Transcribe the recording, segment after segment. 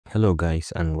Hello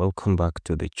guys, and welcome back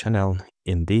to the channel.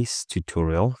 In this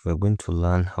tutorial we're going to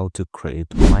learn how to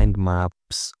create mind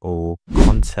maps or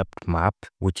concept map,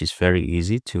 which is very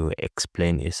easy to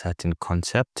explain a certain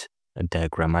concept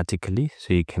diagrammatically,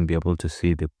 so you can be able to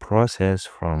see the process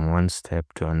from one step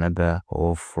to another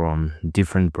or from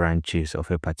different branches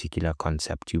of a particular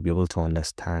concept. You'll be able to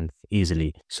understand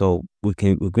easily. So we're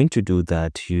going to do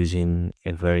that using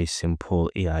a very simple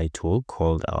AI tool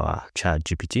called our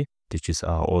ChatGPT, which is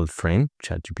our old friend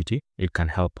ChatGPT. It can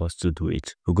help us to do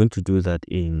it. We're going to do that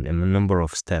in a number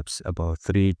of steps, about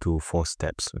 3 to 4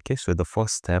 steps. Okay, so the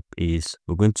first step is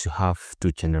we're going to have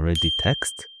to generate the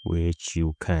text, which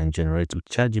you can generate with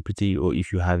ChatGPT, or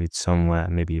if you have it somewhere,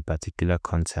 maybe a particular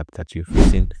concept that you're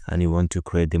using and you want to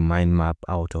create the mind map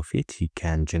out of it, you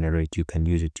can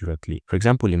use it directly. For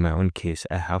example, in my own case,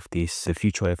 I have the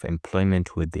future of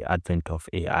employment with the advent of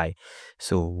AI.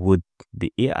 So with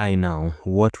the AI now,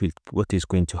 what is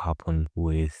going to happen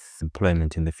with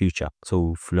employment in the future?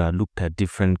 So if we looked at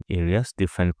different areas,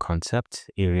 different concepts,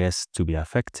 areas to be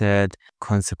affected,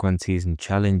 consequences and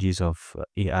challenges of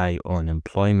AI on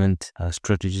employment,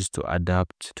 strategies to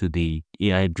adapt to the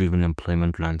AI-driven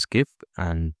employment landscape,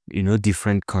 and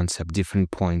different concepts,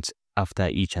 different points after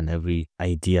each and every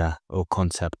idea or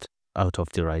concept out of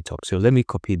the write-up. So let me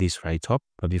copy this write-up,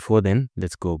 but before then,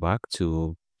 let's go back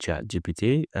to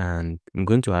ChatGPT and I'm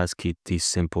going to ask it these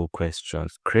simple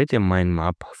questions. Create a mind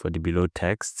map for the below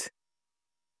text,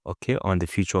 okay, on the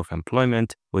future of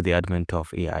employment with the advent of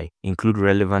AI. Include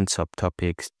relevant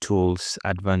subtopics, tools,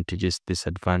 advantages,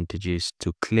 disadvantages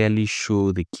to clearly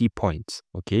show the key points.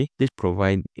 Okay, this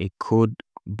provide a code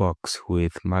box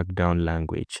with Markdown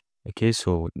language. Okay,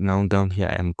 so now down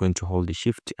here, I'm going to hold the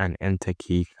Shift and Enter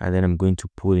key, and then I'm going to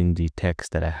put in the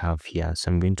text that I have here. So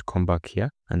I'm going to come back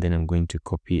here, and then I'm going to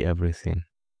copy everything.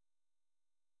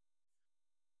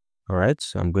 All right,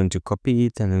 so I'm going to copy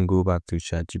it and then go back to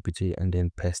ChatGPT and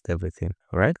then paste everything.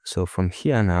 All right, so from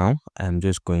here now, I'm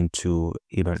just going to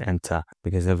enter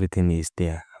because everything is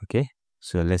there. Okay,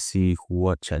 so let's see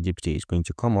what ChatGPT is going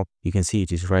to come up. You can see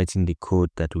it is writing the code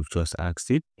that we've just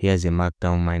asked it. Here's a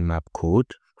Markdown mind map code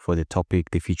for the topic,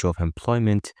 the future of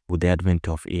employment with the advent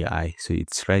of AI. So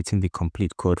it's writing the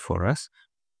complete code for us.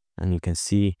 And you can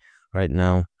see right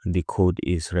now the code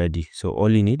is ready. So all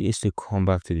you need is to come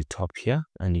back to the top here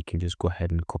and you can just go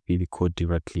ahead and copy the code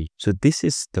directly. So this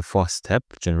is the first step,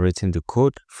 generating the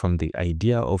code from the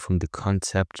idea or from the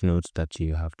concept nodes that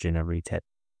you have generated.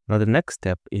 Now the next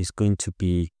step is going to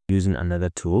be using another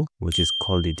tool, which is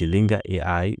called the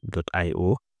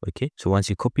delinga.ai.io. Okay, so once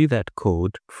you copy that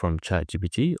code from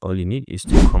ChatGPT, all you need is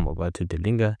to come over to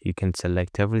Delinga. You can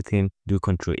select everything, do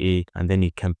Ctrl A, and then you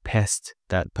can paste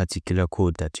that particular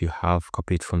code that you have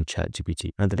copied from ChatGPT.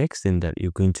 Now the next thing that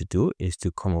you're going to do is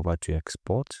to come over to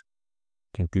export.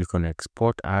 You can click on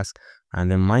export as, and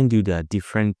then mind you, there are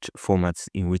different formats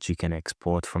in which you can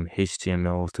export, from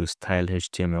HTML to style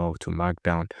HTML to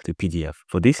Markdown to PDF.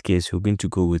 For this case, we're going to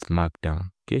go with Markdown.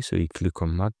 Okay, so you click on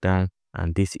Markdown,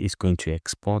 and this is going to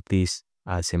export this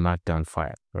as a Markdown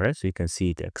file. All right, so you can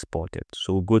see it exported.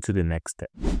 So we'll go to the next step.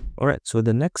 All right, so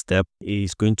the next step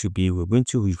is going to be, we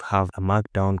have a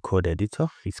Markdown code editor.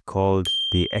 It's called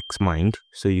the Xmind.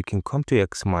 So you can come to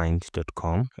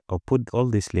Xmind.com. I'll put all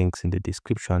these links in the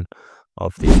description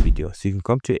of this video. So you can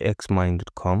come to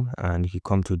Xmind.com and you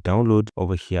come to download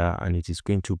over here, and it is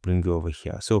going to bring you over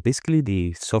here. So basically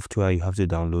the software you have to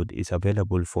download is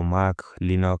available for Mac,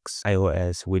 Linux,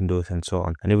 iOS, Windows, and so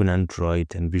on, and even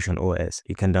Android and Vision OS.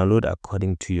 You can download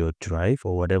according to your drive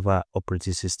or whatever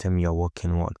operating system you're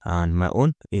working on. And my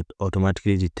own, it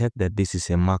automatically detects that this is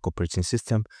a Mac operating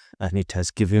system, and it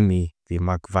has given me the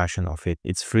Mac version of it.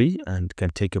 It's free and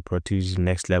can take your productivity to the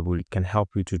next level. It can help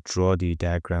you to draw the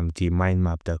diagram, the mind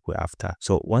map that we're after.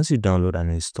 So once you download and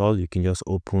install, you can just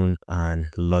open and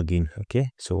log in. Okay,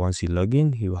 so once you log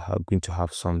in, you are going to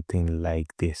have something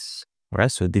like this. All right,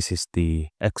 so this is the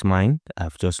Xmind.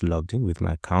 I've just logged in with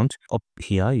my account. Up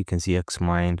here, you can see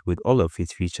Xmind with all of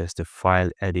its features, the file,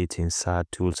 edit, insert,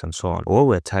 tools, and so on. All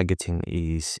we're targeting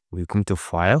is we're going to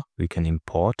file, we can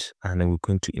import, and then we're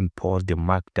going to import the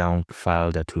Markdown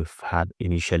file that we've had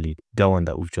initially, the one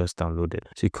that we've just downloaded.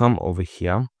 So you come over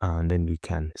here and then we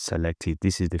can select it.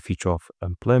 This is the future of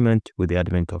employment with the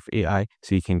advent of AI.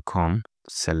 So you can come,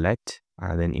 select,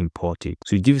 and then import it.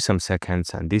 So you give it some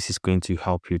seconds and this is going to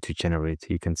help you to generate.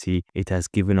 You can see it has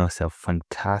given us a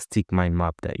fantastic mind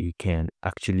map that you can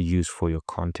actually use for your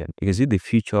content. You can see the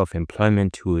future of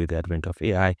employment with the advent of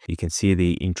AI. You can see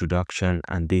the introduction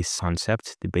and this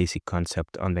concept, the basic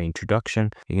concept on the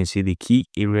introduction. You can see the key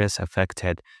areas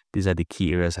affected, These are the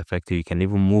key areas affected. You can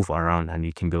even move around and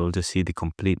you can be able to see the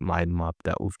complete mind map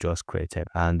that we've just created.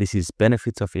 And this is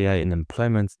benefits of AI in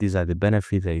employment. These are the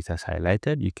benefits that it has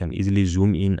highlighted. You can easily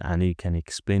zoom in and you can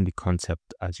explain the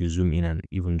concept as you zoom in and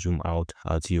even zoom out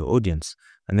to your audience.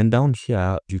 And then down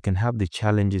here, you can have the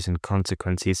challenges and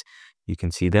consequences. You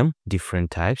can see them, different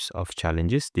types of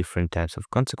challenges, different types of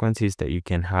consequences that you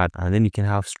can have. And then you can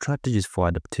have strategies for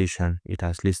adaptation. It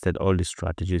has listed all the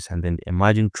strategies, and then the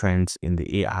emerging trends in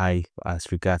the AI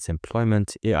as regards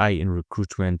employment, AI in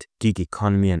recruitment, gig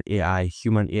economy and AI,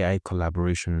 human AI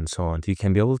collaboration, and so on. So you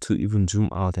can be able to even zoom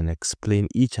out and explain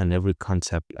each and every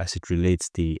concept as it relates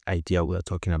to the idea we're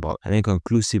talking about. And then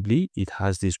conclusively, it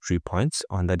has these 3 points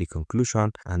under the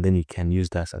conclusion, and then you can use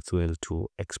that as well to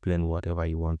explain whatever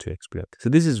you want to explain. So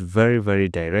this is very, very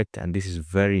direct, and this is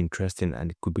very interesting, and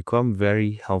it could become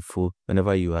very helpful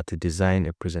whenever you are to design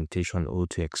a presentation or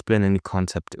to explain any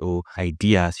concept or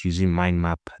ideas using mind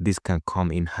map. This can come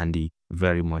in handy,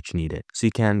 very much needed. So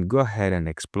you can go ahead and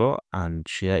explore and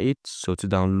share it. So to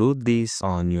download this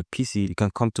on your PC, you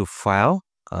can come to File,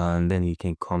 and then you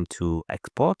can come to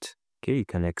Export. Okay, you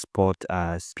can export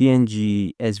as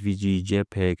PNG, SVG,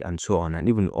 JPEG, and so on, and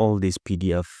even all these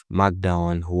PDF,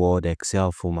 Markdown, Word,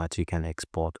 Excel format you can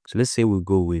export. So let's say we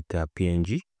go with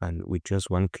PNG, and with just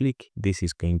one click, this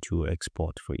is going to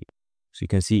export for you. So you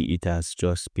can see it has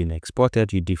just been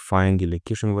exported. You define the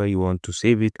location where you want to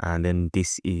save it, and then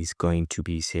this is going to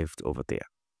be saved over there.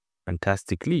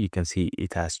 Fantastically, you can see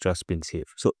it has just been saved.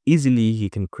 So easily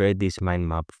you can create this mind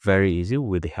map very easy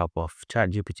with the help of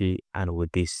ChatGPT and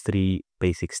with these 3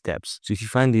 basic steps. So if you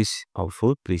find this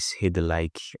helpful, please hit the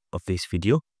like of this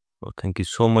video. Well, thank you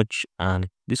so much, and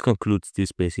this concludes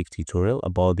this basic tutorial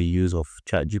about the use of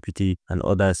ChatGPT and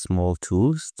other small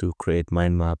tools to create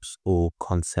mind maps or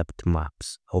concept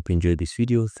maps. Hope you enjoyed this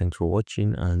video. Thanks for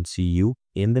watching, and see you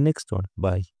in the next one.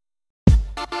 Bye.